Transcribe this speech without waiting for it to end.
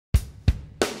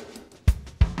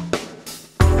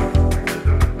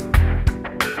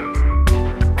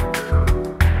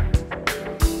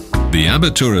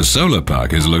Abertura Solar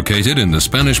Park is located in the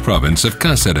Spanish province of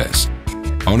Cáceres.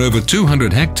 On over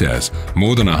 200 hectares,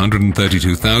 more than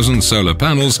 132,000 solar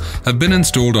panels have been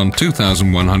installed on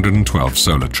 2,112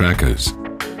 solar trackers.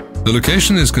 The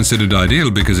location is considered ideal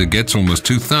because it gets almost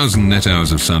 2,000 net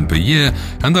hours of sun per year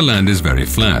and the land is very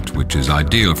flat, which is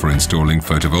ideal for installing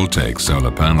photovoltaic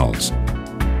solar panels.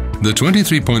 The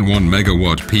 23.1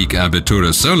 megawatt peak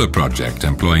Abertura Solar project,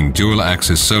 employing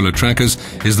dual-axis solar trackers,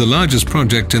 is the largest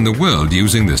project in the world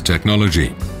using this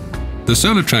technology. The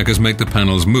solar trackers make the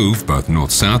panels move both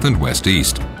north-south and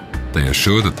west-east. They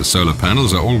assure that the solar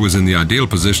panels are always in the ideal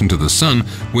position to the sun,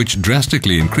 which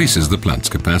drastically increases the plant's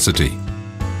capacity.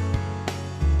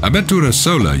 Abertura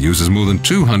Solar uses more than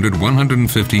 200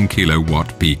 115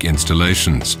 kilowatt peak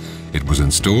installations. It was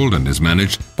installed and is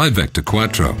managed by Vector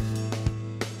 4.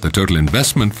 The total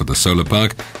investment for the solar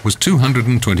park was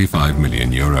 225 million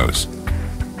euros.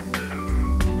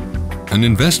 An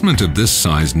investment of this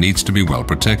size needs to be well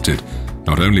protected,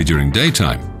 not only during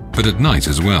daytime, but at night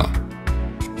as well.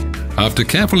 After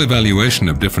careful evaluation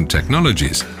of different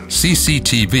technologies,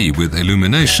 CCTV with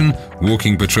illumination,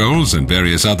 walking patrols and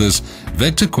various others,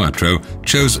 Vector 4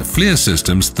 chose FLIR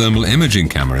Systems thermal imaging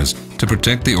cameras to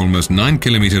protect the almost 9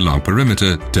 kilometer long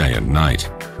perimeter day and night.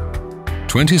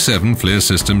 27 FLIR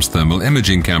Systems thermal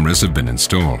imaging cameras have been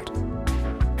installed.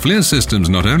 FLIR Systems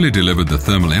not only delivered the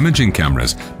thermal imaging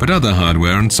cameras, but other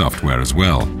hardware and software as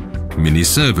well. Mini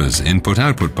servers,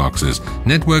 input-output boxes,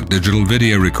 network digital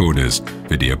video recorders,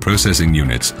 video processing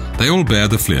units, they all bear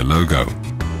the FLIR logo.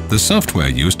 The software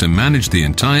used to manage the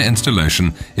entire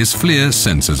installation is FLIR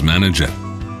Sensors Manager.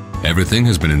 Everything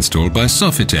has been installed by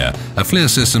Sofitel, a FLIR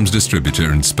Systems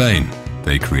distributor in Spain.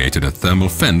 They created a thermal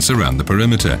fence around the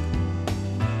perimeter.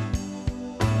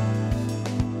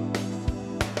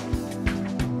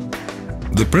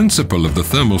 The principle of the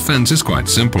thermal fence is quite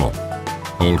simple.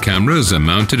 All cameras are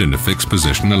mounted in a fixed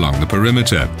position along the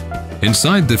perimeter.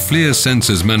 Inside the FLIR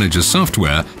Sensors Manager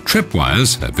software,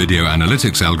 tripwires, a video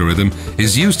analytics algorithm,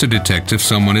 is used to detect if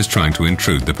someone is trying to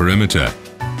intrude the perimeter.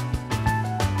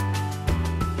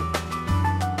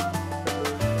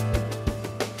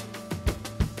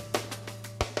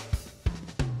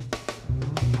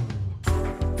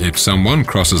 If someone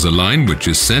crosses a line which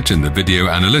is set in the video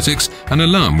analytics, an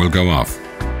alarm will go off.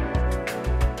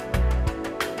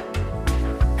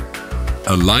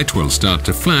 A light will start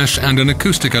to flash and an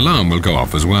acoustic alarm will go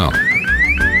off as well.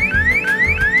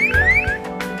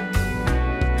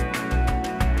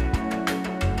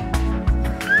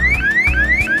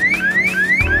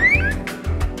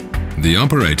 The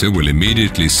operator will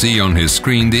immediately see on his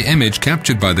screen the image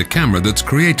captured by the camera that's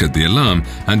created the alarm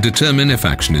and determine if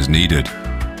action is needed.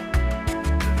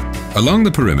 Along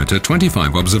the perimeter,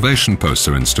 25 observation posts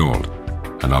are installed.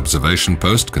 An observation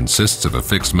post consists of a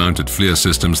fixed-mounted FLIR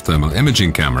Systems thermal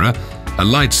imaging camera, a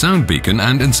light sound beacon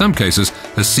and, in some cases,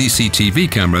 a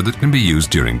CCTV camera that can be used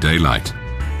during daylight.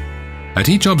 At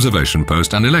each observation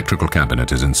post, an electrical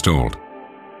cabinet is installed.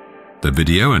 The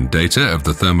video and data of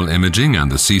the thermal imaging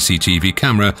and the CCTV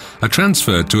camera are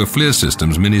transferred to a FLIR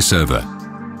Systems mini-server.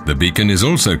 The beacon is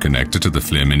also connected to the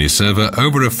FLIR mini-server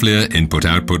over a FLIR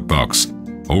input-output box.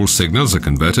 All signals are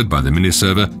converted by the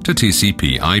mini-server to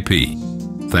TCP/IP.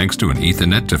 Thanks to an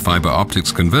Ethernet to fiber optics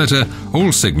converter,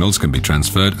 all signals can be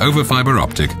transferred over fiber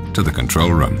optic to the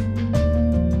control room.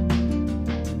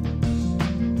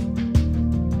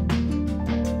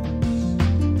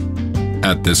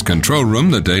 At this control room,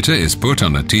 the data is put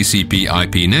on a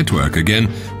TCP/IP network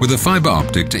again with a fiber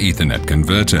optic to Ethernet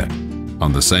converter.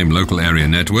 On the same local area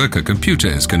network, a computer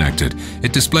is connected.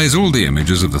 It displays all the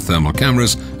images of the thermal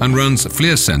cameras and runs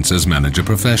FLIR Sensors Manager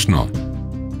Professional.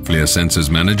 FLIR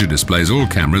Sensors Manager displays all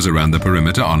cameras around the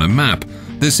perimeter on a map.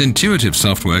 This intuitive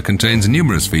software contains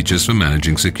numerous features for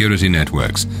managing security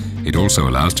networks. It also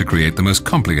allows to create the most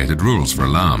complicated rules for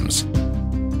alarms.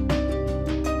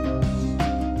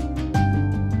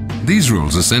 These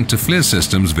rules are sent to FLIR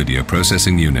Systems video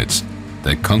processing units.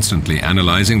 They're constantly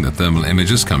analyzing the thermal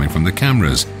images coming from the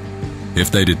cameras.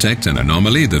 If they detect an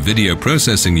anomaly, the video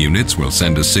processing units will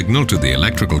send a signal to the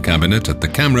electrical cabinet at the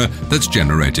camera that's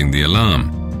generating the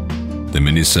alarm. The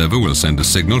mini-server will send a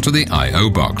signal to the I/O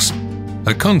box.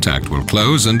 A contact will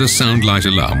close and a sound light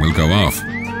alarm will go off.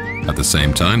 At the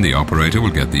same time, the operator will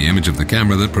get the image of the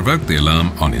camera that provoked the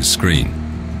alarm on his screen.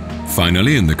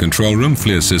 Finally, in the control room,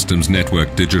 FLIR Systems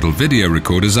network digital video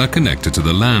recorders are connected to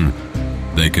the LAN.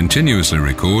 They continuously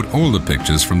record all the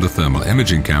pictures from the thermal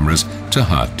imaging cameras to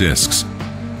hard disks.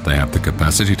 They have the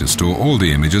capacity to store all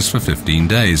the images for 15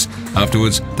 days.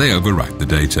 Afterwards, they overwrite the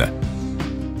data.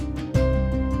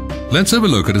 Let's have a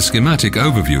look at a schematic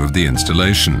overview of the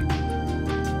installation.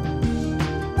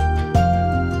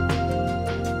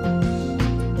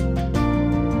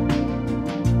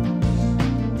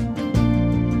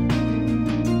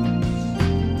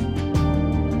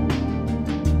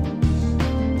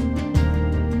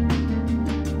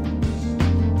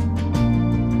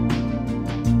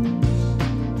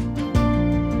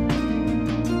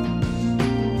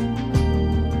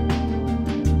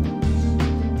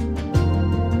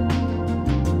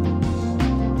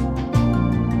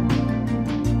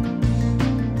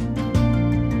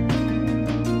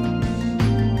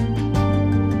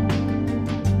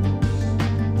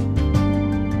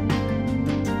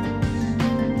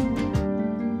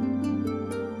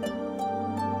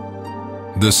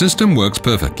 The system works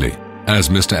perfectly, as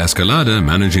Mr. Escalada,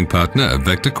 managing partner of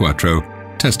Vector Cuatro,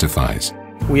 testifies.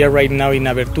 We are right now in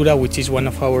Abertura, which is one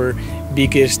of our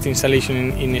biggest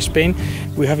installations in Spain.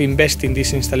 We have invested in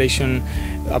this installation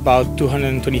about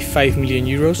 225 million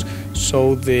euros,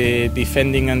 so the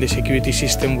defending and the security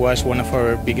system was one of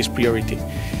our biggest priority.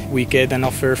 We get an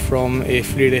offer from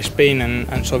FLIR Spain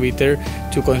and Soviter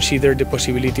to consider the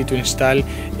possibility to install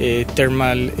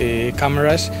thermal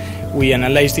cameras. We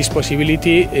analyzed this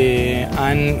possibility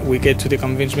and we get to the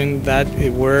convincement that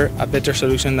we're a better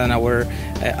solution than our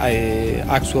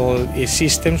actual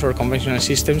systems or conventional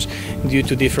systems due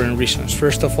to different reasons.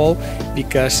 First of all,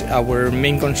 because our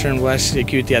main concern was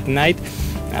security at night.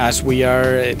 As we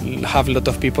have a lot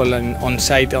of people on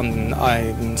site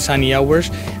on sunny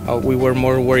hours, we were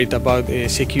more worried about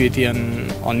security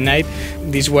on night.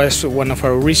 This was one of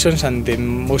our reasons, and the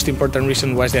most important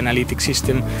reason was the analytic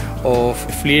system of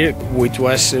FLIR, which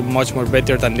was much more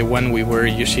better than the one we were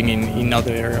using in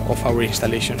other of our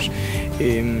installations.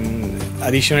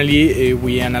 Additionally,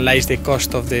 we analyzed the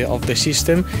cost of the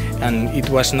system, and it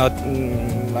was not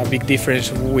a big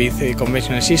difference with a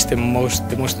conventional system.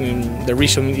 The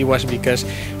reason it was because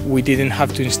we didn't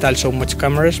have to install so much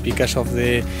cameras because of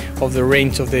the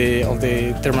range of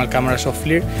the thermal cameras of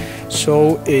FLIR.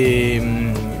 So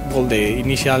well, the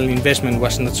initial investment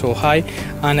was not so high,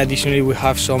 and additionally we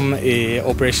have some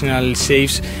operational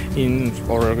saves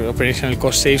or operational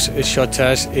cost saves, such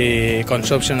as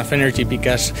consumption of energy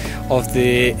because of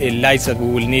the lights that we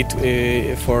will need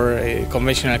for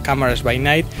conventional cameras by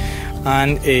night,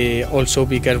 and also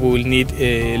because we will need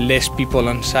less people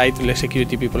on site, less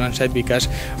security people on site, because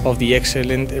of the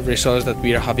excellent results that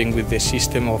we are having with the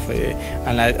system of the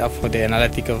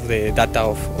analytic of the data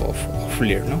of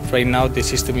FLIR. No? Right now the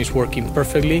system is working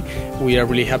perfectly. We are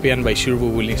really happy, and by sure we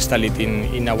will install it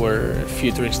in our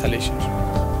future installations.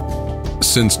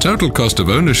 Since total cost of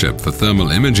ownership for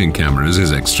thermal imaging cameras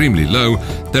is extremely low,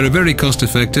 they're a very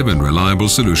cost-effective and reliable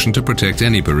solution to protect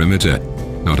any perimeter,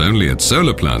 not only at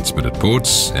solar plants but at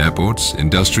ports, airports,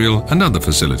 industrial and other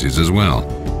facilities as well.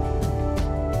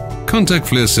 Contact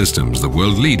FLIR Systems, the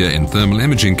world leader in thermal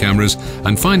imaging cameras,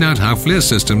 and find out how FLIR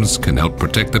Systems can help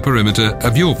protect the perimeter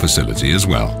of your facility as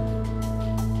well.